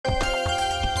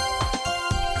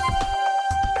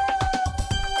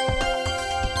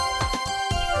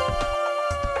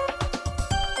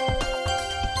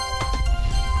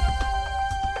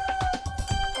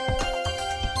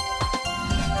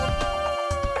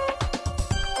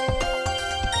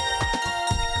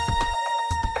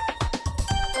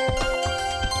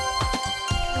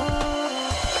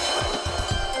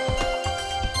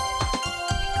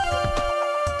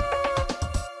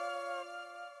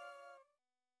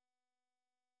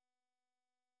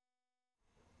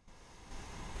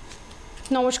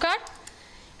নমস্কার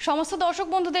সমস্ত দর্শক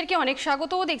বন্ধুদেরকে অনেক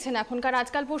স্বাগত। দেখছেন এখনকার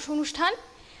আজকাল পরশু অনুষ্ঠান।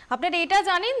 আপনারা এটা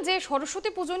জানেন যে সরস্বতী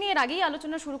পুজো নিয়ে এর আগেই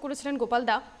আলোচনা শুরু করেছিলেন গোপাল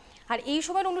দা, আর এই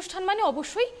সময়ের অনুষ্ঠান মানে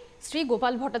অবশ্যই শ্রী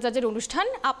গোপাল ভট্টাচার্যের অনুষ্ঠান।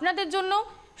 আপনাদের জন্য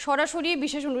সরাসরি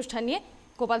বিশেষ অনুষ্ঠান নিয়ে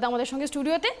গোপাল দা আমাদের সঙ্গে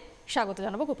স্টুডিওতে। স্বাগত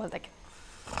জানাবো গোপাল দাকে।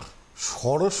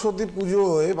 সরস্বতী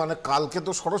পুজোয় মানে কালকে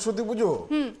তো সরস্বতী পুজো,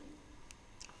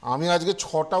 আমি আজকে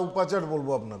 6টা উপাচার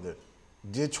বলবো আপনাদের।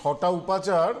 যে 6টা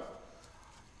উপাচার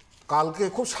কালকে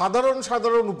খুব সাধারণ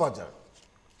সাধারণ উপাচার,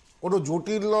 কোনো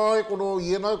জটিল নয়, কোনো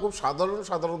নয়, খুব সাধারণ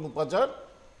সাধারণ উপাচার।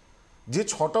 যে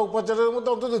 6টা উপাচারের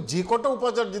মধ্যে অন্তত যে কটা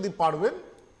উপাচার যদি পারবেন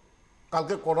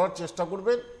কালকে করার চেষ্টা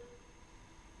করবেন।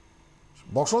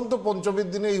 বসন্ত পঞ্চমীর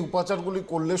দিনে এই উপাচারগুলি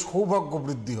করলে সৌভাগ্য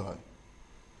বৃদ্ধি হয়,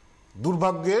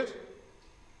 দুর্ভাগ্যের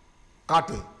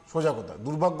কাটে, সোজা কথা,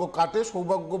 দুর্ভাগ্য কাটে,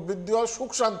 সৌভাগ্য বৃদ্ধি হয়, সুখ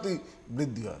শান্তি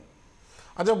বৃদ্ধি হয়।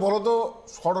 আচ্ছা বলো তো,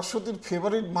 সরস্বতীর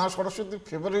ফেভারিট, মা সরস্বতীর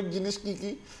ফেভারিট জিনিস কি কি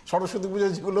সরস্বতী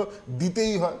পুজোয় যেগুলো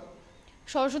দিতেই হয়?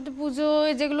 সরস্বতী পুজোয়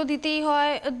যেগুলো দিতেই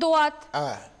হয়, দোয়াত,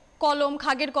 কলম,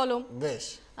 খাগের কলম, বেশ।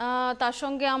 তার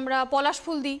সঙ্গে আমরা পলাশ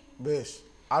ফুল দিই, বেশ।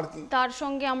 আর কি? তার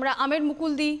সঙ্গে আমরা আমের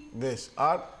মুকুল দিই, বেশ।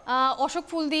 আর অশোক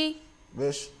ফুল দিই,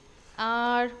 বেশ।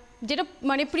 আর যেটা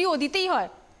মানে প্রিয় দিতেই হয়,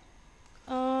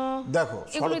 দেখো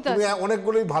তুমি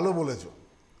অনেকগুলোই ভালো বলেছো।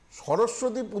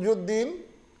 সরস্বতী পুজোর দিন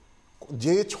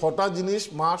যে 6টা জিনিস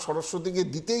মা সরস্বতীকে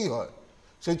দিতেই হয়,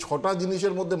 সেই 6টা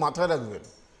জিনিসের মধ্যে মাথায় রাখবেন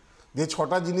যে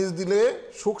 6টা জিনিস দিলে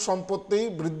সুখ সম্পত্তি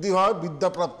বৃদ্ধি হয়, বিদ্যা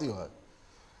প্রাপ্তি হয়।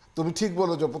 তুমি ঠিক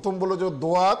বলেছো। প্রথম বলেছো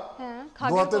দোয়াত,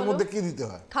 দোয়াতের মধ্যে কি দিতে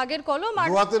হয়? খাগের কলম। আর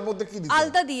দোয়াতের মধ্যে কি দিতে হয়?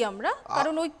 আলতা দিই আমরা,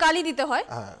 কারণ ওই কালি দিতে হয়।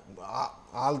 হ্যাঁ,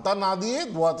 আলতা না দিয়ে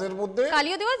দোয়াতের মধ্যে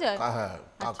কালিও দেওয়া যায়। হ্যাঁ,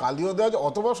 কালিও দেওয়া যায়,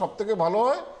 অথবা সবথেকে ভালো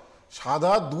হয়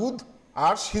সাদা দুধ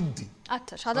আর সিদ্ধি।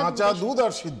 আচ্ছা, সাদা কাঁচা দুধ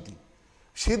আর সিদ্ধি,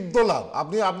 সিদ্ধ লাভ।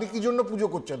 আপনি কি জন্য পুজো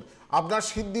করছেন? আপনার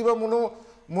সিদ্ধি বা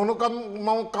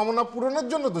মনোকামনা পূরণের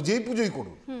জন্য তো, যেই পুজোই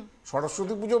করুন।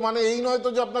 সরস্বতী পুজো মানে এই নয় তো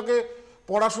যে আপনাকে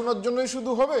পড়াশোনার জন্যই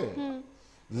শুধু হবে।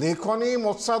 লেখনী,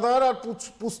 মৎস্যাধার আর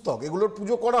পুস্তক, এগুলোর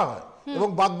পুজো করা হয়। এবং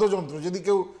বাদ্যযন্ত্র, যদি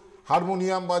কেউ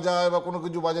হারমোনিয়াম বাজায় বা কোনো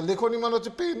কিছু বাজায়। লেখনী মানে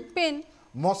হচ্ছে পেন,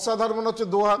 মৎস্যাধার মানে হচ্ছে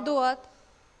দোয়াত,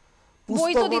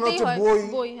 পুস্তক মানে হচ্ছে বই।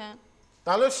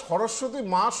 তাহলে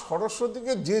মা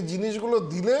সরস্বতীকে যে জিনিসগুলো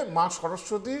দিলে মা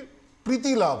সরস্বতীর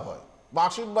প্রীতি লাভ হয় বা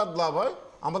আশীর্বাদ লাভ হয়,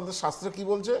 আমাদের শাস্ত্রে কি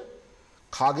বলছে?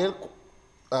 খাগের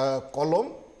কলম,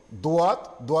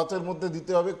 দোয়াতের মধ্যে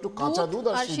দিতে হবে একটু কাঁচা দুধ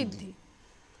আর সিদ্ধি।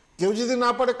 কেউ যদি না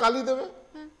পারে কালি দেবে,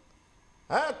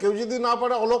 হ্যাঁ, কেউ যদি না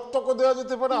পারে অলক্তকও দেওয়া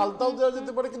যেতে পারে, আলতাও দেওয়া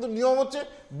যেতে পারে, কিন্তু নিয়ম হচ্ছে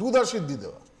দুধ আর সিদ্ধি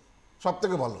দেওয়া সব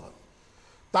থেকে ভালো হয়।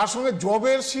 তার সঙ্গে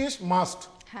জবের শীষ মাস্ট,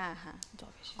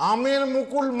 আমের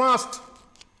মুকুল মাস্ট,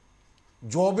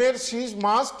 জবের শীষ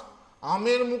মাস্ট,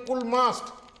 আমের মুকুল মাস্ট,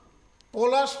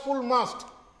 পলাশ ফুল মাস্ট।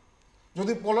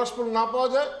 যদি পলাশ ফুল না পাওয়া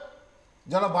যায়,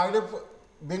 যারা বাইরে,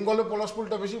 বেঙ্গলে পলাশ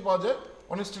ফুলটা বেশি পাওয়া যায়,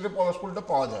 অনেক স্টেটে পলাশ ফুলটা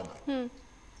পাওয়া যায় না।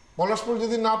 পলাশ ফুল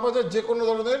যদি না পাওয়া যায়, যে কোনো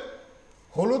ধরনের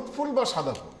হলুদ ফুল বা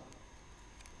সাদা ফুল,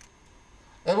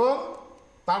 এবং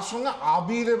তার সঙ্গে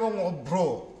আবির এবং অভ্র।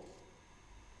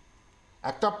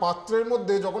 একটা পাত্রের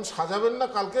মধ্যে যখন সাজাবেন না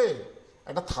কালকে,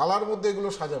 একটা থালার মধ্যে এগুলো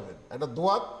সাজাবেন। একটা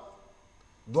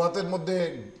দোয়াতের মধ্যে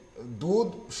দুধ,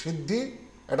 সিদ্ধি,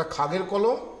 একটা খাগের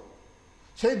কলম,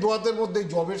 সেই দোয়াতের মধ্যে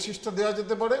জবের শীষটা দেওয়া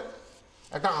যেতে পারে,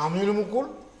 একটা আমের মুকুল,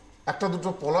 একটা দুটো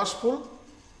পলাশ ফুল,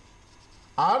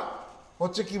 আর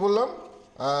হচ্ছে কি বললাম,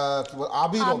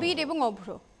 আবির এবং অভ্র।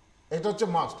 এটা হচ্ছে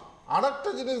মাস্ট। আর একটা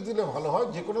জিনিস দিলে ভালো হয়,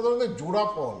 যে কোনো ধরনের জোড়া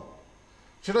ফল,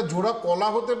 সেটা জোড়া কলা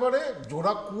হতে পারে,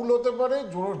 জোড়া কুল হতে পারে,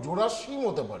 জোড়া শিম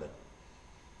হতে পারে,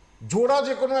 জোড়া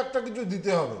যে কোনো একটা কিছু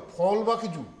দিতে হবে। ফল বা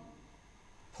কিছু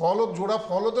জোড়া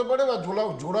ফল হতে পারে, বা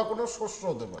জোড়া কোনো শস্য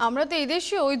হতে পারে। আমরা তো এই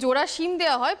দেশে ওই জোড়া শিম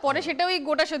দেওয়া হয়, পরে সেটা ওই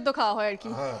গোটা সেদ্ধ খাওয়া হয় আর কি,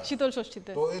 শীতল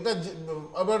ষষ্ঠীতে। তো এটা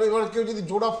এবার কেউ যদি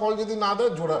জোড়া ফল যদি না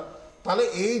দেয়, জোড়া, তাহলে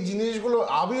এই জিনিসগুলো।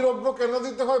 আবির অভ্র কেন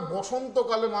দিতে হয়?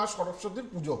 বসন্তকালে মা সরস্বতীর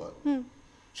পুজো হয়,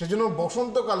 সেজন্য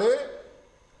বসন্তকালে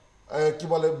কি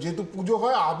বলে, যেহেতু পুজো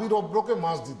হয়, আবির অভ্রকে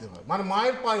মাছ দিতে হয়। মানে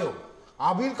মায়ের পায়েও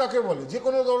আবির কাকে বলে? যে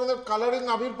কোনো ধরনের কালারিং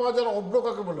আবির পাওয়া যায়। অভ্র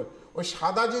কাকে বলে? ওই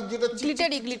সাদা যেটা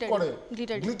করে,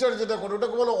 গ্লিটার যেটা করে,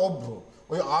 ওটাকে বলে অভ্র।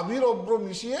 ওই আবির অভ্র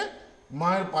মিশিয়ে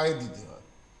মায়ের পায়ে দিতে হয়।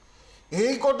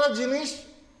 এই কটা জিনিস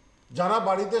যারা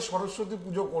বাড়িতে সরস্বতী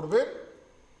পুজো করবে,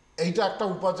 এইটা একটা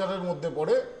উপাচারের মধ্যে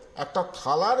পড়ে। একটা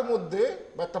থালার মধ্যে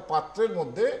বা একটা পাত্রের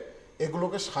মধ্যে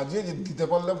এগুলোকে সাজিয়ে দিতে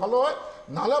পারলে ভালো হয়।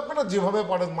 নাহলে আপনারা যেভাবে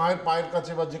পারেন, মায়ের পায়ের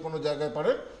কাছে বা যে কোনো জায়গায়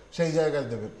পারেন সেই জায়গায়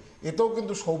দেবেন, এতেও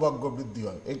কিন্তু সৌভাগ্য বৃদ্ধি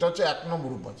হয়। এটা হচ্ছে 1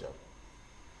 নম্বর উপাচার।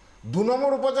 2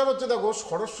 নম্বর উপাচার হচ্ছে, দেখো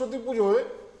সরস্বতী পুজোয়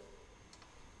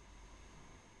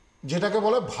যেটাকে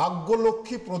বলে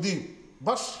ভাগ্যলক্ষ্মী প্রদীপ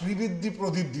বা শ্রীবৃদ্ধি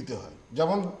প্রদীপ দিতে হয়।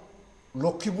 যেমন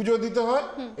লক্ষ্মী পুজো দিতে হয়,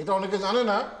 এটা অনেকে জানে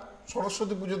না,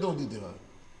 সরস্বতী পুজোতেও দিতে হয়।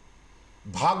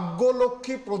 ভাগ্য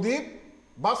লক্ষ্মী প্রদীপ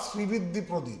বা শ্রীবৃদ্ধি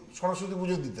প্রদীপ সরস্বতী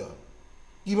পুজো দিতে হয়।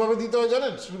 কিভাবে দিতে হয়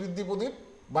জানেন? শ্রীবৃদ্ধি প্রদীপ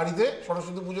বাড়িতে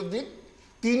সরস্বতী পুজোর দিন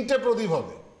 3টে প্রদীপ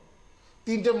হবে।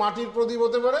 3টে মাটির প্রদীপ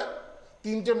হতে পারে।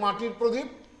 3টে মাটির প্রদীপ,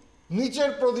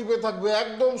 নিচের প্রদীপে থাকবে,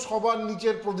 একদম সবার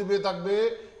নিচের প্রদীপে থাকবে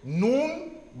নুন,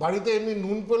 বাড়িতে এমনি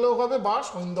নুন পেলেও হবে, বা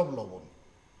সৈন্ধব লবণ।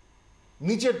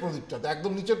 নিচের প্রদীপটাতে,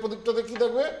 একদম নিচের প্রদীপটাতে কি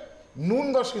থাকবে? নুন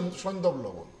বা সৈন্ধব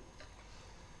লবণ।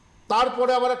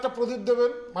 তারপরে আবার একটা প্রদীপ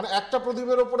দেবেন, মানে একটা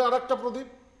প্রদীপের ওপরে আর একটা প্রদীপ,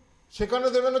 সেখানে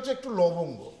দেবেন হচ্ছে একটু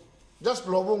লবঙ্গ, জাস্ট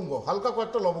লবঙ্গ, হালকা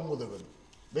কয়েকটা লবঙ্গ দেবেন।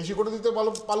 বেশি করে দিতে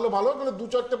পারলে ভালো, তাহলে 2,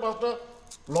 4, 5টা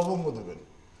লবঙ্গ দেবেন।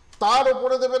 তার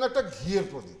ওপরে দেবেন একটা ঘিয়ের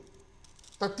প্রদীপ।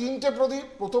 তা 3টে প্রদীপ,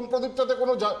 প্রথম প্রদীপটাতে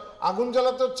কোনো আগুন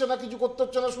জ্বালাতে হচ্ছে না, কিছু করতে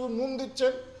হচ্ছে না, শুধু নুন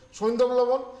দিচ্ছেন, সৈন্ধব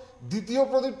লবণ। দ্বিতীয়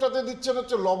প্রদীপটাতে দিচ্ছেন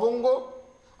হচ্ছে লবঙ্গ।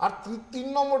 আর 3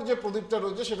 নম্বর যে প্রদীপটা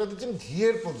রয়েছে সেটা দিচ্ছেন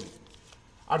ঘিয়ের প্রদীপ।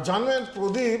 আর জানবেন,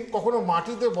 প্রদীপ কখনো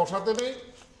মাটিতে বসাতে নেই,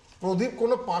 প্রদীপ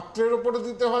কোনো পাত্রের ওপরে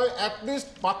দিতে হয়। অ্যাটলিস্ট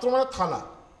পাত্র মানে থালা,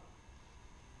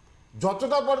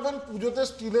 যতটা পারবেন পুজোতে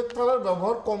স্টিলের থালার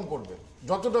ব্যবহার কম করবেন,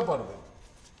 যতটা পারবেন।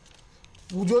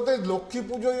 পুজোতে লক্ষ্মী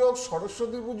পুজোই হোক,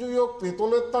 সরস্বতী পুজোই হোক,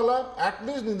 পেতলের থালা,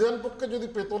 অ্যাটলিস্ট নিদান পক্ষে যদি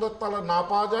পেতলের থালা না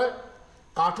পাওয়া যায়,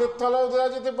 কাঠের থালাও দেওয়া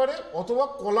যেতে পারে, অথবা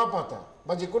কলা পাতা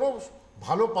বা যে কোনো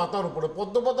ভালো পাতার উপরে,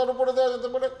 পদ্ম পাতার উপরে দেওয়া যেতে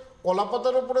পারে, কলা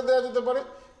পাতার উপরে দেওয়া যেতে পারে,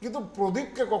 কিন্তু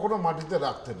প্রদীপকে কখনো মাটিতে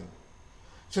রাখতে নেই।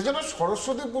 সেজন্য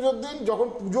সরস্বতী পুজোর দিন যখন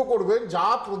পুজো করবেন, যা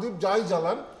প্রদীপ যাই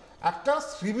জ্বালান, একটা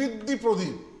শ্রীবৃদ্ধি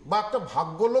প্রদীপ বা একটা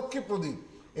ভাগ্যলক্ষ্মী প্রদীপ,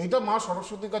 এইটা মা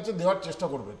সরস্বতীর কাছে দেওয়ার চেষ্টা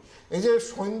করবেন। এই যে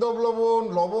সৈন্ধব লবণ,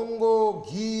 লবঙ্গ,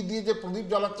 ঘি দিয়ে যে প্রদীপ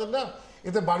জ্বালাচ্ছেন না,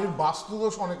 এতে বাড়ির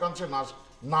বাস্তুদোষ অনেকাংশে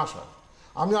নাশ হয়।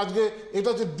 আমি আজকে, এটা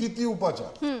হচ্ছে দ্বিতীয়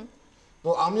উপাচার। তো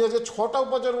আমি আজকে 6টা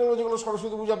উপাচার বলবো যেগুলো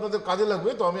সরস্বতী পুজো আপনাদের কাজে লাগবে।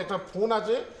 তো আমি একটা ফোন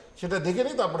আছে, সেটা দেখে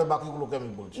নিই, তারপরে বাকিগুলোকে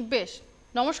আমি বলছি। বেশ,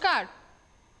 নমস্কার।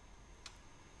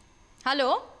 হ্যালো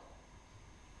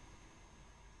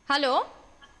হ্যালো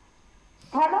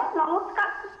হ্যালো, নমস্কার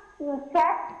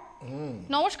স্যার।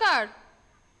 নমস্কার।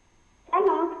 হ্যাঁ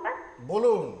নমস্কার,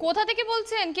 বলুন। কোথা থেকে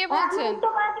বলছেন? কে বলছেন? আমি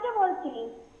উত্তরপাড়া থেকে বলছি।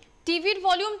 টিভির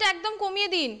ভলিউমটা একদম কমিয়ে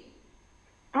দিন।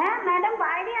 হ্যাঁ ম্যাডাম,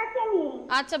 বাইরে আছি আমি।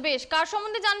 আচ্ছা বেশ, কার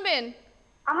সম্বন্ধে জানবেন?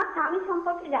 আমার স্বামী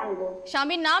সম্পর্কে জানবো।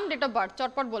 স্বামীর নাম, ডেট অফ বার্থ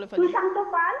চটপট বলে ফেলুন। সুশান্ত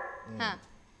পাল। হ্যাঁ,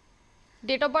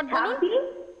 ডেট অফ বার্থ বলুন।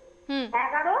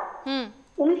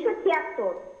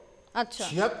 11/1976। আচ্ছা,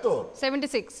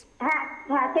 76। হ্যাঁ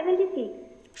হ্যাঁ 76।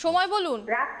 সময় বলুন।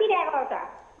 রাত্রির 11টা।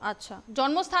 আচ্ছা,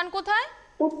 জন্মস্থান কোথায়?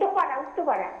 উত্তরপাড়া।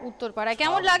 উত্তরপাড়া। উত্তরপাড়ায়।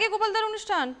 কেমন লাগে গোপালদার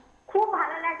অনুষ্ঠান? খুব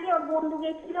ভালো লাগে। ওর বন্ধু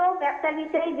গেছিল, ব্যবসার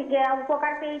বিষয়ে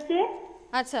উপকার পেয়েছে।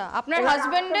 আচ্ছা, আপনার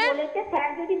হাজবেন্ডের বলেছে স্যার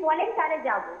যদি বলেন তাহলে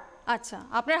যাব। আচ্ছা,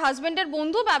 আপনার হাজবেন্ডের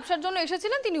বন্ধু ব্যবসার জন্য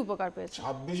এসেছিলেন, তিনি উপকার পেয়েছেন।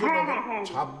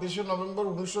 26শে নভেম্বর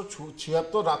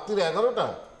 1976 রাত্রির 11টা।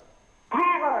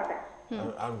 হ্যাঁ 11টা।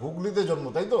 আর হুগলিতে জন্ম,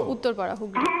 তাই তো? উত্তরপাড়া,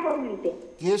 হুগলি। হ্যাঁ হুগলিতে।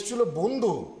 কে এসেছিল?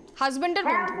 বন্ধু? হাজবেন্ডের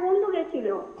হ্যাঁ বন্ধু। বন্ধু গেছিল।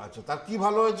 আচ্ছা, তার কি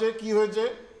ভালো হয়েছে, কি হয়েছে?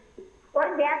 ওর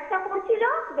ব্যবসা করছিল,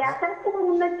 ব্যবসার খুব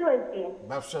উন্নতি হয়েছে।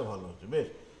 ব্যবসা ভালো হয়েছে, বেশ।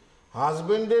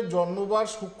 হাজবেন্ডের জন্মবার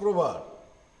শুক্রবার।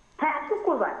 হ্যাঁ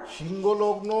শুক্রবার। সিংহ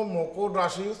লগ্ন, মকর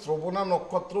রাশি, শ্রবণা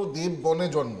নক্ষত্র, দেবগণে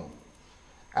জন্ম।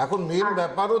 এখন মেন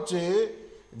ব্যাপার হচ্ছে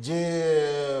যে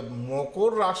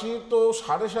মকর রাশি তো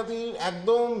 7.5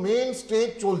 একদম মেন স্টেজ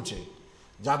চলছে।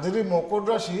 যাদেরই মকর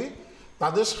রাশি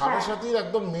তাদের 7.5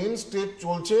 একদম মেন স্টেজ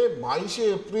চলছে। 22শে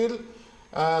এপ্রিল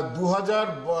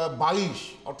 2022,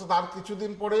 অর্থাৎ আর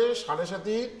কিছুদিন পরে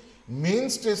 7.5 মেন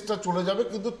স্টেজটা চলে যাবে।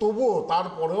 কিন্তু তবুও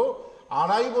তারপরেও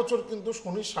 2.5 বছর কিন্তু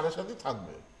শনির 7.5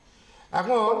 থাকবে। এখন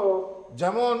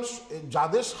যেমন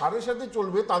যাদের 7.5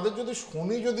 চলবে, তাদের যদি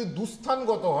শনি যদি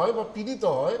দুস্থানগত হয় বা পীড়িত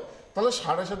হয়, তাহলে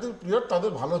 7.5 পিরিয়ড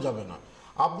তাদের ভালো যাবে না।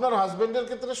 আপনার হাজবেন্ডের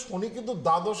ক্ষেত্রে শনি কিন্তু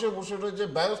দ্বাদশে বসে রয়েছে,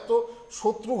 ব্যস্ত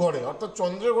শত্রু ঘরে, অর্থাৎ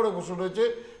চন্দ্রের ঘরে বসে রয়েছে।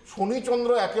 শনি চন্দ্র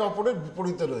একে অপরের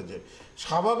বিপরীতে রয়েছে।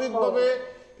 স্বাভাবিকভাবে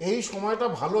এই সময়টা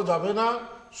ভালো যাবে না,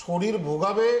 শরীর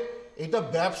ভোগাবে। এটা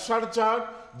ব্যবসার চার্ট,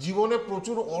 জীবনে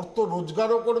প্রচুর অর্থ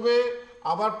রোজগারও করবে,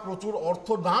 আবার প্রচুর অর্থ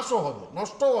নাশও হবে,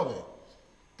 নষ্টও হবে।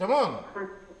 কেমন?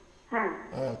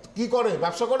 কি করে?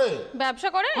 ব্যবসা করে? ব্যবসা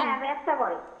করে? হ্যাঁ ব্যবসা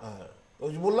করে। হ্যাঁ,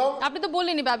 ওই বললাম। আপনি তো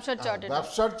বললেনই ব্যবসার চার্ট।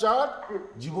 ব্যবসার চার্ট,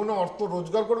 জীবনে অর্থ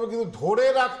রোজগার করবে, কিন্তু ধরে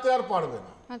রাখতে আর পারবে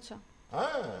না। আচ্ছা।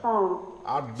 হ্যাঁ,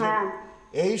 আর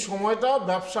এই সময়টা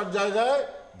ব্যবসার জায়গায়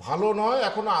ভালো নয়।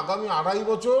 এখন আগামী 2.5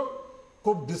 বছর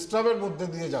খুব ডিস্টার্বের মধ্যে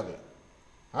দিয়ে যাবে।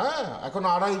 হ্যাঁ, এখন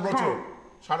 2.5 বছর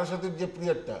 7.5 যে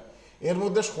পিরিয়ডটা, এর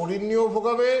মধ্যে শরীর নিয়েও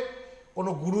ভোগাবে,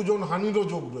 কোনো গুরুজন হানিরও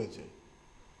যোগ রয়েছে।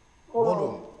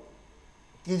 বলুন,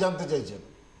 কি জানতে চাইছেন?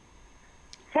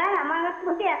 স্যার আমার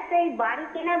মধ্যে একটা এই বাড়ি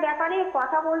কেনার ব্যাপারে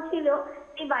কথা বলছিল,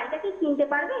 এই বাড়িটা কি কিনতে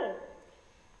পারবে?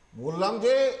 বললাম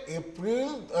যে এপ্রিল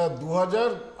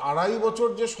 2002 বছর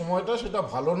যে সময়টা সেটা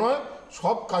ভালো নয়,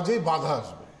 সব কাজেই বাধা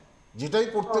আসবে, যেটাই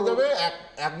করতে যাবে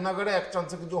এক নাগারে এক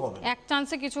চান্সে কিছু হবে না। এক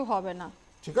চান্সে কিছু হবে না,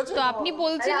 ঠিক আছে? তো আপনি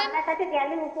বলছিলেন আপনার কাছে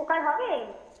গেলে উপকার হবে?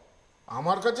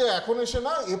 আমার কাছে এখন এসে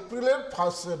না, এপ্রিলের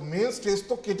মে স্টেজ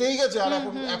তো কেটেই গেছে, আর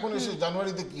এখন এসে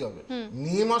জানুয়ারিতে কি হবে,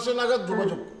 মে মাসে নাগাদ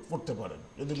যোগাযোগ করতে পারেন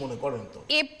যদি মনে করেন। তো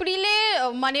এপ্রিলে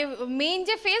মানে মেইন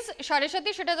যে ফেজ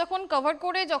 7.5 সেটা যখন কভার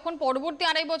করে যখন পরবর্তী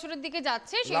 2.5 বছরের দিকে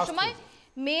যাচ্ছে, সেই সময়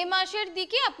মে মাসের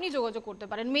দিকে আপনি যোগাযোগ করতে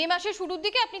পারেন। মে মাসের শুরুর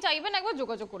দিকে আপনি চাইবেন একবার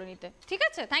যোগাযোগ করে নিতে। ঠিক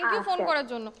আছে, থ্যাংক ইউ ফোন করার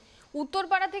জন্য।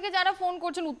 উত্তরপাড়া থেকে যারা ফোন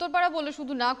করছেন, উত্তরপাড়া বলে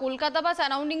শুধু না, কলকাতা বা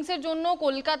সারাউন্ডিংসের জন্য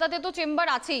কলকাতাতে তো চেম্বার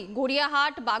আছেই,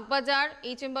 গড়িয়াহাট, বাগবাজার,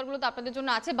 এই চেম্বারগুলো তো আপনাদের জন্য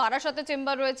আছে। বারাসাতে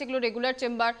চেম্বার রয়েছে, এগুলো রেগুলার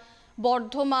চেম্বার।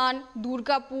 বর্ধমান,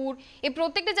 দুর্গাপুর, এই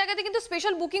প্রত্যেকটা জায়গাতে কিন্তু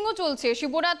স্পেশাল বুকিংও চলছে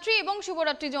শিবরাত্রি এবং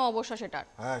শিবরাত্রি যে অমাবস্যা সেটার।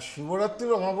 হ্যাঁ,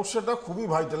 শিবরাত্রির অমাবস্যাটা খুবই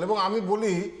ভাইটাল। এবং আমি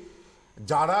বলি,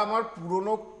 যারা আমার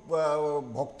পুরনো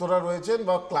ভক্তরা রয়েছেন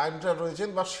বা ক্লায়েন্টরা রয়েছেন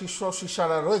বা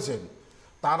শিষ্যরা রয়েছেন,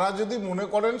 তারা যদি মনে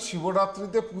করেন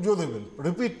শিবরাত্রিতে পুজো দেবেন,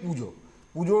 রিপিট পুজো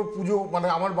মানে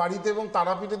আমার বাড়িতে এবং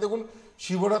তারাপীঠে দেখুন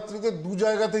শিবরাত্রিতে 2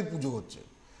 জায়গাতেই পুজো হচ্ছে,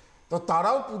 তো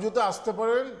তারাও পুজোতে আসতে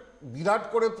পারেন। বিরাট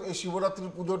করে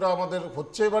শিবরাত্রির পুজোটা আমাদের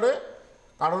হচ্ছে এবারে,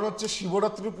 কারণ হচ্ছে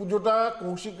শিবরাত্রির পুজোটা,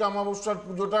 কৌশিকী অমাবস্যার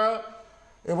পুজোটা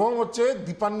এবং হচ্ছে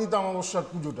দীপান্বিতা অমাবস্যার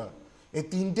পুজোটা, এই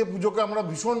 3টে পুজোকে আমরা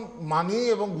ভীষণ মানি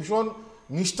এবং ভীষণ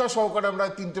নিষ্ঠা সহকারে আমরা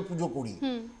 3টে পুজো করি।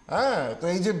 হ্যাঁ, তো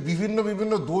এই যে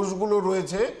বিভিন্ন দোষগুলো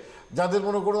রয়েছে, যাদের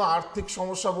মনে করুন আর্থিক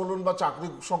সমস্যা বলুন বা চাকরি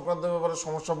সংক্রান্ত ব্যাপারে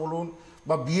সমস্যা বলুন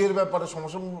বা বিয়ের ব্যাপারে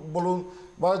সমস্যা বলুন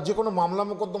বা যে কোনো মামলা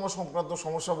মোকদ্দমা সংক্রান্ত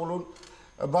সমস্যা বলুন,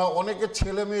 বা অনেকের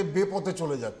ছেলে মেয়ে বেপথে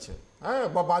চলে যাচ্ছে, হ্যাঁ,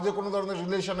 বা বাজে কোনো ধরনের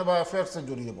রিলেশনে বা অ্যাফেয়ার্সে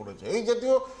জড়িয়ে পড়েছে, এই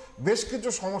জাতীয় বেশ কিছু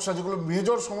সমস্যা, যেগুলো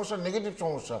মেজর সমস্যা, নেগেটিভ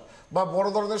সমস্যা, বা বড়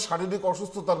ধরনের শারীরিক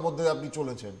অসুস্থতার মধ্যে আপনি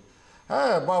চলেছেন,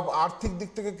 হ্যাঁ, বা আর্থিক দিক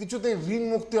থেকে কিছুতেই ঋণ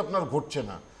মুক্তি আপনার ঘটছে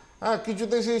না, হ্যাঁ,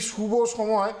 কিছুতেই সেই শুভ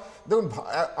সময়, দেখুন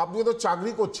আপনি তো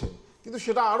চাকরি করছেন কিন্তু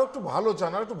সেটা আরো একটু ভালো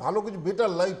চান, আর একটু ভালো কিছু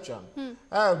বেটার লাইফ চান,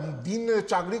 হ্যাঁ, দিন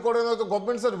চাকরি করেন হয়তো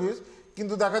গভর্নমেন্ট সার্ভিস,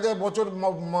 কিন্তু দেখা যায় বছর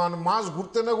মাস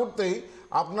ঘুরতে না ঘুরতেই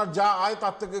আপনার যা আয়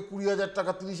তার থেকে 20,000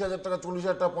 টাকা, 30,000 টাকা,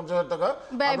 40,000 টাকা, 50,000 টাকা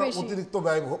অতিরিক্ত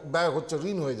ব্যয় হচ্ছে,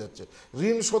 ঋণ হয়ে যাচ্ছে,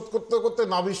 ঋণ শোধ করতে করতে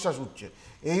নাভিশ্বাস উঠছে।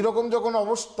 এইরকম যখন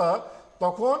অবস্থা,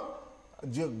 তখন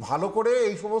যে ভালো করে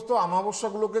এই সমস্ত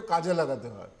অমাবস্যাগুলোকে কাজে লাগাতে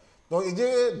হয়। তো এই যে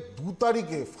 2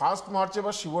 তারিখে 1 মার্চ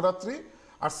এবার শিবরাত্রি,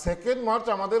 আর 2 মার্চ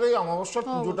আমাদের এই অমাবস্যার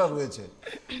পুজোটা রয়েছে।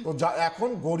 তো এখন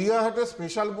গড়িয়াহাটে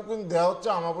স্পেশাল বুকিং দেওয়া হচ্ছে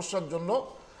অমাবস্যার জন্য।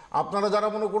 আপনারা যারা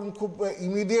মনে করুন খুব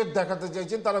ইমিডিয়েট দেখাতে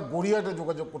চাইছেন, তারা গড়িয়াহাটে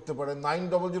যোগাযোগ করতে পারেন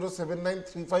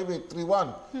 9007935831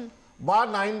 বা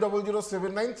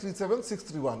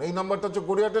 9007937631, এই নাম্বারটা হচ্ছে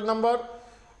গড়িয়াহাটের নাম্বার।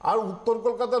 আর উত্তর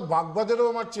কলকাতার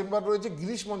বাগবাজারেও আমার চেম্বার রয়েছে,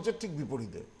 গিরিশ মঞ্চের ঠিক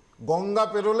বিপরীতে। গঙ্গা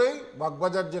পেরোলেই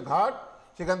বাগবাজার যে ঘাট,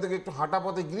 সেখান থেকে একটু হাঁটা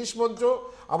পথে গিরিশ মঞ্চ,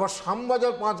 আবার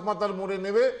শ্যামবাজার 5 মাথার মোড়ে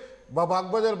নেবে বা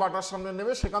বাগবাজার বাটার সামনে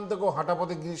নেবে, সেখান থেকেও হাঁটা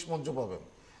পথে গিরিশ মঞ্চ পাবেন।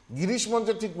 গিরিশ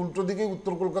মঞ্চের ঠিক উল্টো দিকেই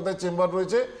উত্তর কলকাতায় চেম্বার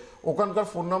রয়েছে। ওখানকার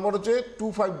ফোন নাম্বার হচ্ছে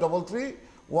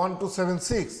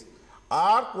 25331276।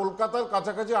 আর কলকাতার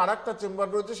কাছাকাছি আর একটা চেম্বার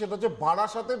রয়েছে, সেটা হচ্ছে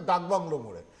বারাসাতের ডাকবাংলো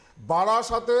মোড়ে।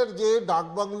 বারাসাতের যে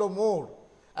ডাকবাংলো মোড়,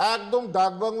 একদম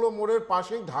ডাকবাংলো মোড়ের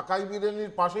পাশেই, ঢাকাই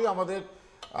বিরিয়ানির পাশেই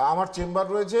আমার চেম্বার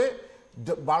রয়েছে।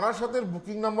 বারাসাতের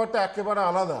বুকিং নাম্বারটা একেবারে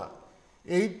আলাদা,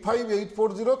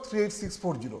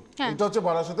 8584038640। এটা হচ্ছে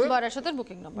বারাসাতের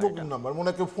বুকিং নাম্বার।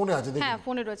 মনে কেউ ফোনে আছে, হ্যাঁ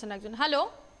ফোনে রয়েছেন একজন। হ্যালো,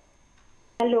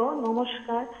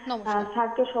 নমস্কার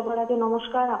স্যারকে সবার আগে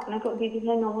নমস্কার, আপনাকে দিদি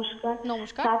ভাই নমস্কার।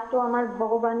 স্যার তো আমার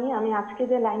ভগবানই, আমি আজকে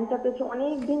যে লাইনটা পেয়েছি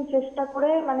অনেকদিন চেষ্টা করে,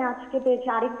 মানে আজকে পেয়েছি,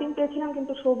 আরেকদিন পেয়েছিলাম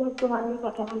কিন্তু সৌভাগ্য হয়নি,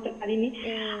 কথা বলতে পারিনি,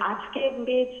 আজকে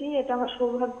পেয়েছি, এটা আমার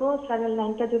সৌভাগ্য। স্যারের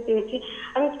লাইনটা যে পেয়েছি,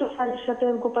 আমি একটু স্যারের সাথে,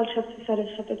 গোপাল শাস্ত্রী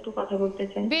স্যারের সাথে একটু কথা বলতে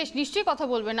চাই। বেশ, নিশ্চয়ই কথা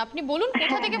বলবেন, আপনি বলুন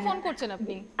কোথা থেকে ফোন করছেন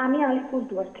আপনি? আমি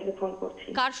আলিপুরদুয়ার থেকে ফোন করছি।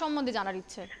 কার সম্বন্ধে জানার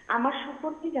ইচ্ছে? আমার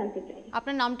সম্পর্কে জানতে চাই।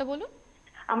 আপনার নামটা বলুন।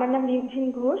 আমার নাম রিমঝিম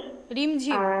ঘোষ।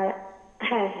 রিমঝিম,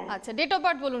 হ্যাঁ। আচ্ছা, ডেট অফ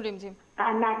বার্থ বলুন রিমঝিম।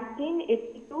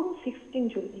 1982 16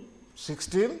 জুলাই।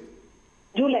 16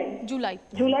 জুলাই 16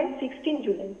 জুলাই 16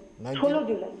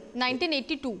 জুলাই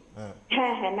 1982।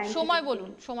 হ্যাঁ, সময় বলুন।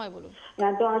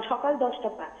 সকাল 10টা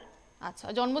 5। আচ্ছা,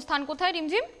 জন্মস্থান কোথায়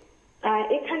রিমঝিম?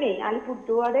 এখানেই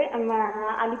আলিপুরদুয়ারে।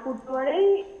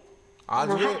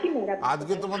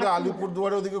 আজকে তোমাদের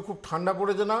আলিপুরদুয়ারে ওদিকে খুব ঠান্ডা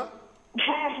পড়েছে না?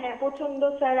 হ্যাঁ, প্রচন্ড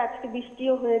স্যার, আজকে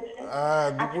বৃষ্টিও হয়েছে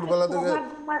দুপুরবেলা থেকে।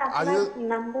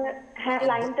 নাম্বার, হ্যাঁ,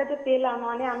 লাইনটাতে পেলাম,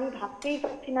 মানে আমি ভাবতেই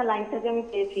পারছি না লাইনটা যে আমি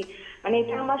পেয়েছি, মানে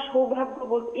এটা আমার সৌভাগ্য,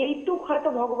 এইটুক হয়তো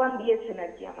ভগবান দিয়েছেন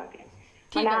আর কি আমাকে।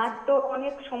 মানে আর তো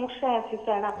অনেক সমস্যা আছে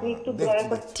স্যার, আপনি একটু দয়া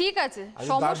করে। ঠিক আছে,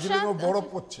 সমস্যা বরফ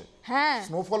পড়ছে, হ্যাঁ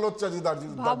স্নোফল হচ্ছে আজ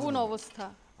দার্জিলিং, ভাবুন অবস্থা।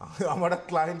 আমার এক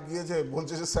ক্লায়েন্ট গিয়েছে,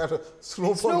 বলছে যে স্যার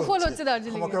স্নোফল হচ্ছে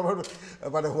দার্জিলিং, আমাকে আবার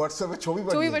মানে হোয়াটসঅ্যাপে ছবি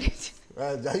পাঠিয়েছে।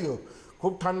 যাই হোক,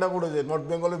 খুব ঠান্ডা পড়েছে, নর্থ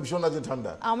বেঙ্গলে ভীষণ আছে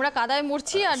ঠান্ডা, আমরা কাদায়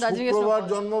মরছি। আর দার্জিলিং শুক্রবার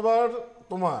জন্মবার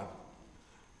তোমার,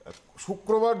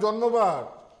 শুক্রবার জন্মবার,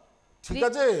 ঠিক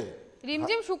আছে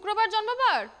রিমঝিম শুক্রবার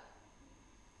জন্মবার,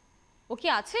 ও কি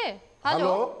আছে?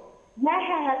 হ্যালো, হ্যাঁ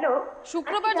হ্যাঁ হ্যালো,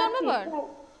 শুক্রবার জন্মবার,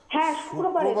 হ্যাঁ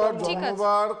শুক্রবার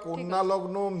জন্মবার, কন্যা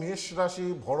লগ্ন, মেষ রাশি,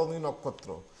 ভরণী নক্ষত্র।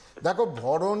 দেখো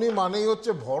ভরণী মানেই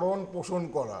হচ্ছে ভরণ পোষণ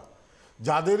করা।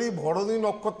 যাদেরই ভরণী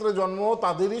নক্ষত্রে জন্ম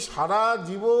তাদেরই সারা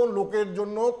জীবন লোকের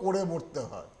জন্য করে মরতে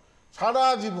হয়, সারা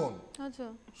জীবন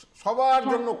সবার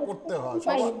জন্য করতে হয়,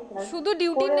 শুধু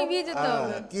ডিউটি নিভিয়ে যেতে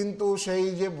হবে। কিন্তু সেই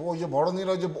যে ওই যে ভরণীর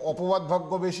যে অপবাদ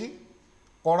ভাগ্য বেশি,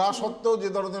 করা সত্ত্বেও যে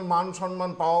ধরনের মান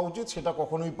সম্মান পাওয়া উচিত সেটা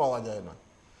কখনোই পাওয়া যায় না।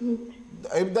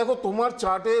 এই দেখো তোমার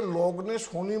চার্টে লগ্নে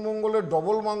শনি মঙ্গলের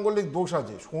ডবল মাঙ্গলিক দোষ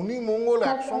আছে। শনি মঙ্গল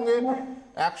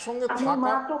একসঙ্গে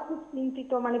থাকা, খুব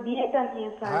চিন্তিত মানে বিয়েটা নিয়ে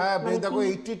স্যার। হ্যাঁ দেখো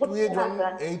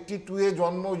 82 এ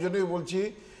জন্ম, ওই জন্যই বলছি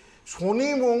শনি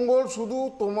মঙ্গল শুধু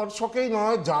তোমার ছকেই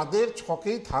নয়, যাদের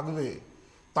ছকেই থাকবে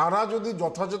তারা যদি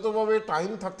যথাযথভাবে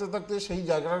টাইম থাকতে থাকতে সেই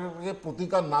জায়গাটাকে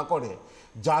প্রতিকার না করে,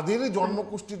 যাদেরই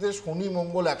জন্মকুষ্ঠিতে শনি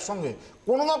মঙ্গল একসঙ্গে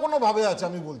কোনো না কোনো ভাবে আছে,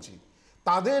 আমি বলছি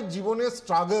তাদের জীবনে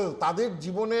স্ট্রাগল, তাদের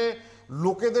জীবনে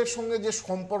লোকেদের সঙ্গে যে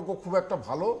সম্পর্ক খুব একটা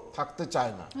ভালো থাকতে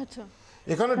চায় না।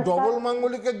 এখানে ডবল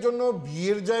মাঙ্গলিকের জন্য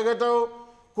বিয়ের জায়গাটাও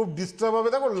খুব ডিস্টার্ব হবে।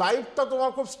 দেখো লাইফটা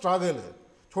তোমার খুব স্ট্রাগলের,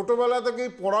 ছোটবেলা থেকেই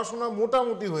পড়াশোনা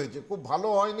মোটামুটি হয়েছে, খুব ভালো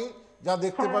হয়নি যা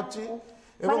দেখতে পাচ্ছি।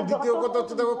 এবং দ্বিতীয় কথা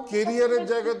হচ্ছে দেখো কেরিয়ারের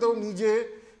জায়গাতেও নিজে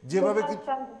যেভাবে কি,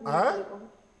 হ্যাঁ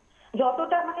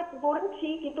যতটা মানে পড়েছি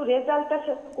কিন্তু রেজাল্টটা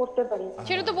করতে পারি,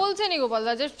 সেটা তো বলছেনই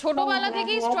গোপালদা যে ছোটবেলা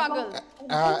থেকেই স্ট্রাগল।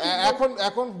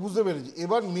 এখন বুঝতে পেরেছি।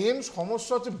 এবার মেন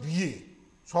সমস্যা হচ্ছে বিয়ে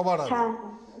সবার আগে।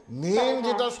 মেন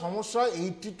যেটা সমস্যা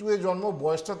 82 এ জন্ম,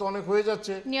 বয়সটা তো অনেক হয়ে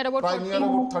যাচ্ছে, প্রায় নিয়ার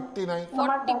অ্যাবাউট 39।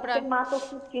 মা তো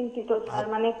খুব চিন্তিত স্যার,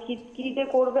 মানে কি যে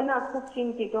করবে না, খুব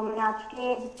চিন্তিত। মানে আজকে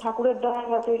ঠাকুরের দয়া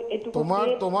আছে এটুকু।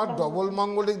 তোমার ডবল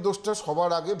মাঙ্গলিক দোষটা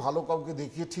সবার আগে ভালো কাউকে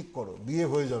দেখিয়ে ঠিক করো, বিয়ে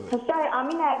হয়ে যাবে। স্যার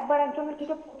আমি না একবার একজনের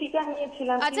থেকে প্রতিকার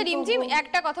নিয়েছিলাম। আচ্ছা রিমঝিম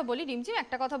একটা কথা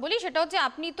বলি, সেটা হচ্ছে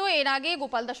আপনি তো এর আগে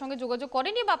গোপালদার সঙ্গে যোগাযোগ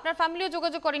করেনি বা আপনার ফ্যামিলিও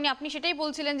যোগাযোগ করেনি, আপনি সেটাই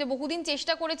বলছিলেন যে বহুদিন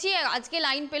চেষ্টা করেছি, আজকে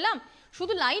লাইন পেলাম।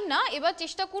 শুধু লাইন না, এবার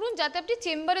চেষ্টা করুন যাতে আপনি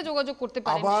চেম্বারে যোগাযোগ করতে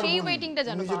পারেন, সেই ওয়েটিংটা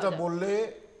জানো। তুমি যেটা বললে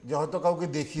যে হয়তো কাউকে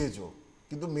দেখিয়েছো,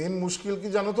 কিন্তু মেন মুশকিল কি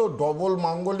জানো তো, ডবল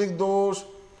মাঙ্গলিক দোষ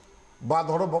বা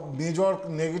ধরো মেজর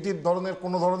নেগেটিভ ধরনের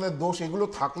কোনো ধরনের দোষ এগুলো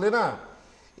থাকলে না,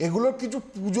 এগুলোর কিছু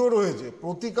পুজো রয়েছে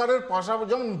প্রতিকারের পাশাপাশি।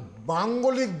 যেমন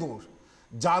মাঙ্গলিক দোষ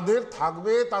যাদের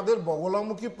থাকবে তাদের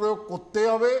বগলামুখী প্রয়োগ করতে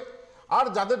হবে। আর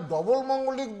যাদের ডবল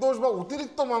মাঙ্গলিক দোষ বা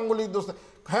অতিরিক্ত মাঙ্গলিক দোষ,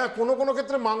 হ্যাঁ কোনো কোনো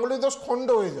ক্ষেত্রে মাঙ্গলিক দোষ খণ্ড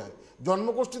হয়ে যায়,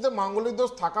 জন্মকুষ্ঠিতে মাঙ্গলিক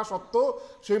দোষ থাকা সত্ত্বেও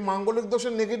সেই মাঙ্গলিক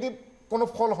দোষের নেগেটিভ কোনো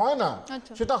ফল হয় না,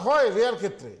 সেটা হয় রেয়ার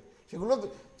ক্ষেত্রে, সেগুলো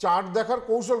চার্ট দেখার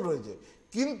কৌশল রয়েছে।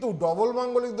 কিন্তু ডবল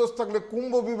মাঙ্গলিক দোষ থাকলে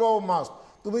কুম্ভ বিবাহ মাস,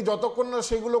 তুমি যতক্ষণ না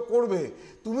সেগুলো করবে,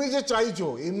 তুমি যে চাইছো,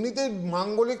 এমনিতেই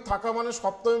মাঙ্গলিক থাকা মানে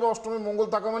সপ্তমী বা অষ্টমী মঙ্গল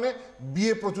থাকা মানে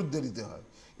বিয়ে প্রচুর দেরিতে হয়।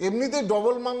 এমনিতেই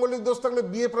ডবল মাঙ্গলিক দোষ থাকলে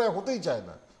বিয়ে প্রায় হতেই চায়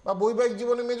না, বা বৈবাহিক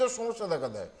জীবনে মেজর সমস্যা দেখা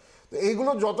দেয়। তো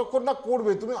এইগুলো যতক্ষণ না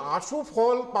করবে তুমি আশু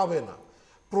ফল পাবে না।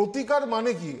 প্রতিকার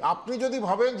মানে কি, আপনি যদি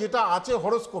ভাবেন যেটা আছে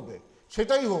হরোস্কোপে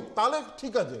সেটাই হোক, তাহলে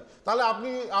ঠিক আছে, তাহলে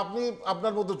আপনি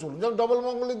আপনার মতো চলুন। যেমন ডবল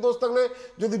মাঙ্গলিক দোষ থাকলে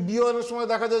যদি বিয়ের সময়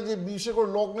দেখা যায় যে বিশেষ করে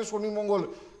লগ্নে শনি মঙ্গল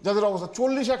যাদের অবস্থা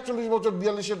 40-41 বছর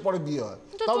 42-এর পরে বিয়ে হয়,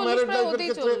 তাও ম্যারেড লাইফের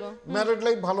ক্ষেত্রে ম্যারেড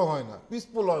লাইফ ভালো হয় না,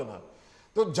 পিসফুল হয় না।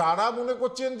 তো যারা মনে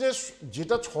করছেন যে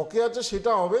যেটা ছকে আছে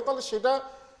সেটা হবে, তাহলে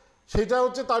সেটা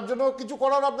হচ্ছে তার জন্য কিছু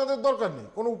করার আপনাদের দরকার নেই,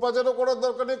 কোনো উপাচারও করার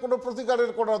দরকার নেই, কোনো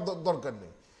প্রতিকারের করার দরকার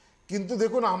নেই। কিন্তু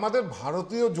দেখুন আমাদের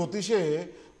ভারতীয় জ্যোতিষে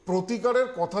প্রতিকারের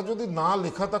কথা যদি না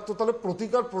লেখা থাকতো, তাহলে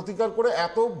প্রতিকার করে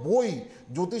এত বই,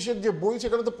 জ্যোতিষের যে বই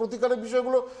সেখানে তো প্রতিকারের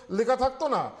বিষয়গুলো লেখা থাকতো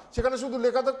না, সেখানে শুধু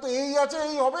লেখা থাকতো এই আছে,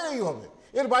 এই হবে,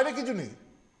 এর বাইরে কিছু নেই।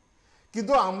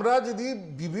 কিন্তু আমরা যদি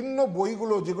বিভিন্ন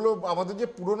বইগুলো, যেগুলো আমাদের যে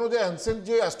পুরনো যে অ্যানসেন্ট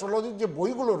যে অ্যাস্ট্রোলজির যে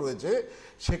বইগুলো রয়েছে,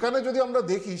 সেখানে যদি আমরা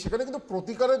দেখি, সেখানে কিন্তু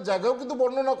প্রতিকারের জায়গাও কিন্তু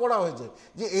বর্ণনা করা হয়েছে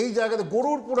যে এই জায়গাতে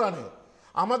গরুর পুরাণে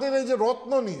আমাদের এই যে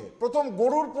রত্ন নিয়ে প্রথম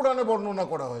গরুর পুরাণে বর্ণনা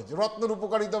করা হয়েছে রত্নের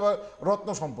উপকারিতা বা রত্ন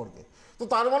সম্পর্কে। তো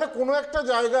তার মানে কোনো একটা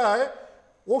জায়গায়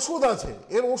ওষুধ আছে,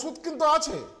 এর ওষুধ কিন্তু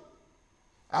আছে,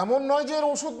 এমন নয় যে এর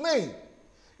ওষুধ নেই,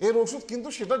 এর ওষুধ কিন্তু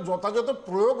সেটা যথাযথ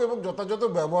প্রয়োগ এবং যথাযথ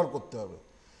ব্যবহার করতে হবে।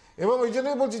 এবং ওই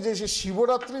জন্যই বলছি যে সে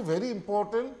শিবরাত্রি ভেরি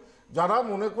ইম্পর্টেন্ট। যারা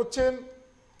মনে করছেন,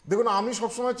 দেখুন আমি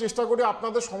সবসময় চেষ্টা করি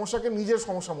আপনাদের সমস্যাকে নিজের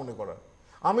সমস্যা মনে করার।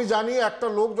 আমি জানি একটা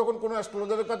লোক যখন কোনো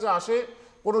অ্যাস্ট্রোলজারের কাছে আসে,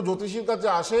 কোনো জ্যোতিষীর কাছে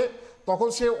আসে, তখন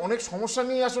সে অনেক সমস্যা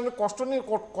নিয়ে আসে, অনেক কষ্ট নিয়ে,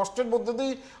 কষ্টের মধ্যে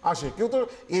দিয়েই আসে। কেউ তো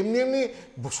এমনি এমনি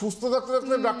সুস্থ থাকতে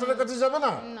থাকতে ডাক্তারের কাছে যাবে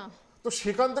না। তো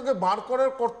সেখান থেকে বার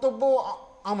করার কর্তব্য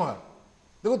আমার।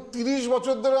 দেখুন 30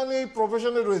 বছর ধরে আমি এই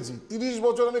প্রফেশনে রয়েছি, 30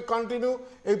 বছর আমি কন্টিনিউ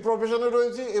এই প্রফেশনে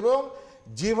রয়েছি, এবং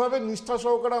যেভাবে নিষ্ঠা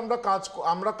সহকারে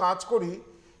আমরা কাজ করি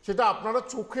সেটা আপনারা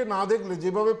চোখে না দেখলে,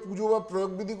 যেভাবে পুজো বা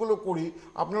প্রয়োগবিধিগুলো করি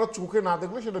আপনারা চোখে না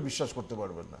দেখলে সেটা বিশ্বাস করতে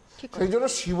পারবেন না। সেই জন্য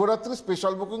শিবরাত্রি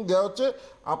স্পেশাল বুকিং দেওয়া হচ্ছে।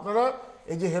 আপনারা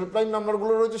এই যে হেল্পলাইন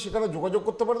নাম্বারগুলো রয়েছে সেখানে যোগাযোগ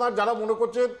করতে পারেন। আর যারা মনে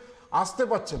করছেন আসতে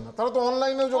পারছেন না, তারা তো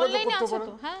অনলাইনেও যোগাযোগ করতে পারেন।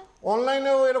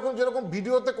 অনলাইনেও এরকম যেরকম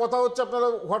ভিডিওতে কথা হচ্ছে, আপনারা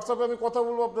হোয়াটসঅ্যাপে আমি কথা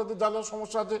বলবো, আপনাদের যা যা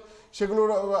সমস্যা আছে সেগুলো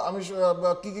আমি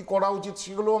কি কি করা উচিত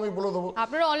সেগুলো আমি বলে দেবো।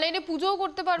 আপনারা অনলাইনে পুজোও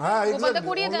করতে পারবেন। হ্যাঁ,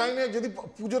 অনলাইনে যদি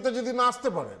পুজোতে যদি না আসতে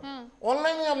পারেন,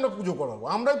 অনলাইনে আমরা পুজো করাবো।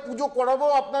 আমরাই পুজো করাবো,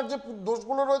 আপনার যে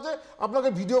দোষগুলো রয়েছে আপনাকে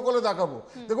ভিডিও কলে দেখাবো।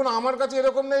 দেখুন আমার কাছে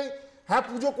এরকম নেই হ্যাঁ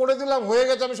পুজো করে দিলাম হয়ে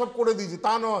গেছে আমি সব করে দিয়েছি,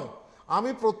 তা নয়। আমি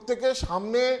প্রত্যেকের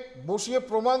সামনে বসিয়ে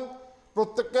প্রমাণ,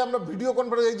 প্রত্যেককে আমরা ভিডিও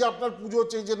কনফারেন্স, এই যে আপনার পুজো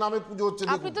হচ্ছে, এই যে নামে পুজো হচ্ছে,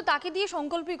 আপনি তো তাকে দিয়ে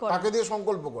সংকল্পই করেন, তাকে দিয়ে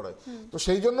সংকল্প করায়। তো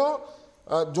সেই জন্য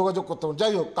যোগাযোগ করতে হবে।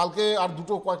 যাই হোক, কালকে আর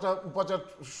দুটো কয়েকটা উপাচার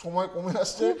সময় কমে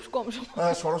আসছে,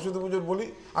 সরস্বতী পুজোর বলি।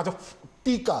 আচ্ছা,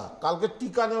 টিকা, কালকে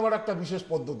টিকা নেওয়ার একটা বিশেষ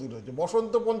পদ্ধতি রয়েছে।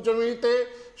 বসন্ত পঞ্চমীতে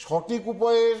সঠিক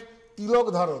উপায়ে তিলক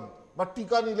ধারণ বা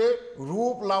টিকা নিলে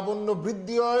রূপ লাবণ্য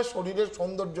বৃদ্ধি হয়, শরীরের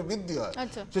সৌন্দর্য বৃদ্ধি হয়।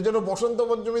 সেজন্য বসন্ত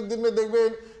পঞ্চমীর দিনে দেখবেন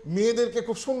মেয়েদেরকে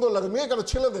খুব সুন্দর লাগে, মেয়ে কেন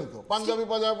ছেলেদেরকেও পাঞ্জাবি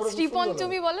পাজামা পরে শ্রী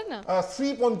পঞ্চমী বলে না, শ্রী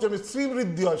পঞ্চমী, শ্রী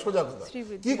বৃদ্ধি হয়। সোজা কথা,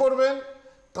 কি করবেন,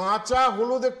 কাঁচা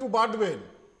হলুদ একটু বাটবেন,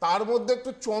 তার মধ্যে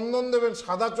একটু চন্দন দেবেন,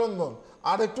 সাদা চন্দন,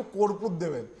 আর একটু কর্পূর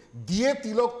দেবেন, দিয়ে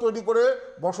তিলক তৈরি করে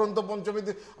বসন্ত পঞ্চমী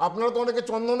দিন। আপনারা তো অনেকে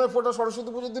চন্দনের ফোঁটা সরস্বতী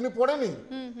পুজোর দিনে পড়েনি,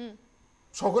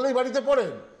 সকলেই বাড়িতে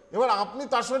পড়েন। এবার আপনি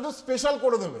তার সঙ্গে একটু স্পেশাল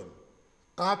করে দেবেন,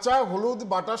 কাঁচা হলুদ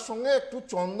বাটার সঙ্গে একটু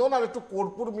চন্দন আর একটু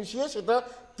কর্পূর মিশিয়ে সেটা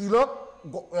তিলক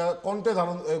কণ্ঠে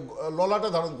ধারণ, ললাটে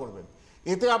ধারণ করবেন।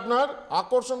 এতে আপনার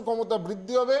আকর্ষণ ক্ষমতা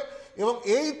বৃদ্ধি হবে। এবং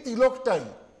এই তিলকটাই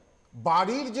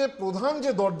বাড়ির যে প্রধান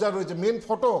যে দরজা রয়েছে, মেন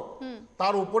ফটক,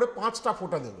 তার উপরে 5টা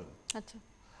ফোঁটা দেবেন।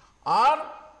 আর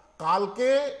কালকে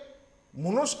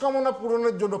মনস্কামনা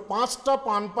পূরণের জন্য 5টা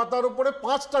পান পাতার উপরে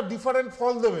 5টা ডিফারেন্ট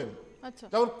ফল দেবেন।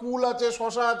 যেমন কুল আছে,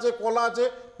 শশা আছে, কলা আছে,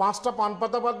 5টা পান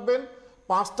পাতা বাঁধবেন,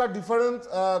 5টা ডিফারেন্ট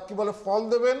কি বলে ফল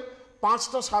দেবেন,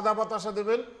 5টা সাদা বাতাসা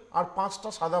দেবেন, আর 5টা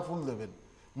সাদা ফুল দেবেন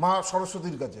মা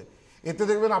সরস্বতীর কাছে। এতে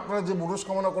দেখবেন আপনারা যে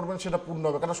মনস্কামনা করবেন সেটা পূর্ণ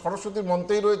হবে। কারণ সরস্বতীর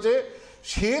মন্ত্রেই রয়েছে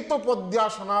শ্বেত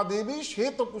পদ্মাসনা দেবী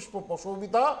শ্বেত পুষ্প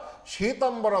পশোবিতা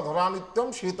শ্বেতাম্বরা ধরানিত্যম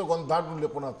শ্বেত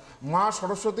গন্ধাঢ্যলেপনাথ। মা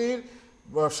সরস্বতীর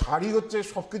শাড়ি হচ্ছে,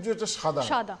 সবকিছু হচ্ছে সাদা,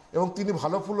 এবং তিনি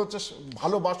ভালো ফুল হচ্ছে,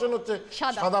 ভালোবাসেন হচ্ছে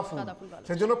সাদা ফুল।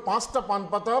 সেই জন্য 5টা পান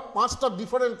পাতা, 5টা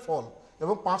ডিফারেন্ট ফল,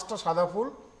 এবং 5টা সাদা ফুল,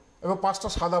 এবং 5টা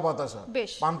সাদা বাতাসা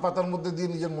পান পাতার মধ্যে দিয়ে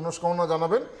নিজের মনস্কামনা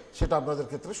জানাবেন। সেটা আপনাদের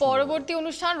ক্ষেত্রে পরবর্তী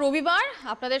অনুষ্ঠান রবিবার।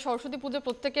 আপনাদের সরস্বতী পুজো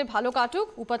প্রত্যেকের ভালো কাটুক,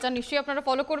 উপাচার নিশ্চয়ই আপনারা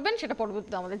ফলো করবেন, সেটা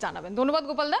পরবর্তীতে আমাদের জানাবেন। ধন্যবাদ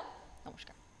গোপাল দা,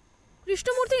 নমস্কার।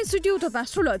 Krishnamurthy institute of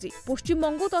astrology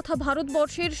Paschimbanga তথা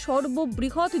ভারতবর্ষের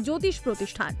সর্ববৃহৎ জ্যোতিষ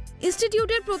প্রতিষ্ঠান।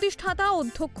 ইনস্টিটিউটের প্রতিষ্ঠাতা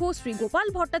অধ্যক্ষ শ্রী গোপাল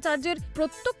ভট্টাচার্যের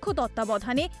প্রত্যক্ষ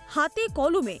তত্ত্বাবধানে হাতে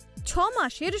কলমে 6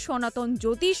 মাসের সনাতন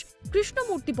জ্যোতিষ,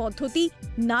 কৃষ্ণমূর্তি পদ্ধতি,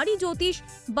 নারী জ্যোতিষ,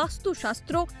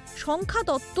 বাস্তুশাস্ত্র,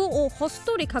 সংখ্যাতত্ত্ব ও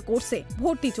হস্তরেখা কোর্সে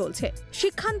ভর্তি চলছে।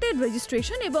 শিক্ষান্তের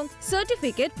রেজিস্ট্রেশন এবং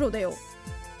সার্টিফিকেট প্রদেয়।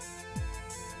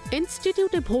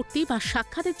 ইনস্টিটিউটে ভর্তি বা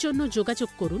সাক্ষাতের জন্য যোগাযোগ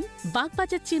করুন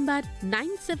Bagbazar chamber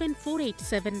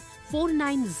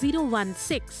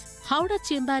 9748749016, Howrah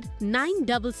chamber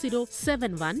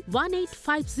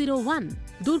 9007118501,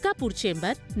 Durgapur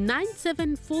chamber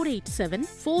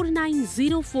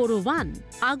 9748749041,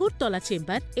 Agartala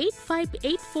chamber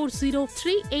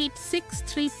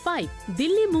 8584038635,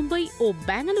 Delhi, Mumbai ও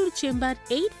Bengaluru chamber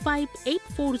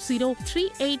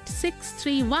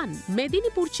 8584038631,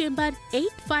 Medinipur chamber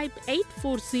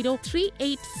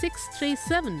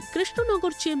 8584038637,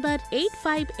 Krishnanagar chamber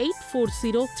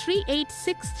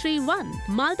 8584038631,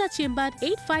 Malda chamber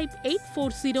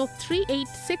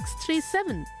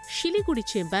 8584038637, Siliguri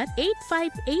chamber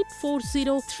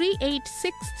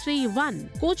 8584038631,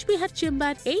 Cooch Behar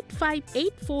chamber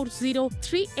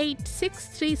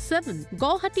 8584038637,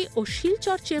 Guwahati ও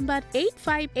শিলচর চেম্বার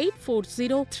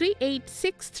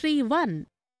 8584038631।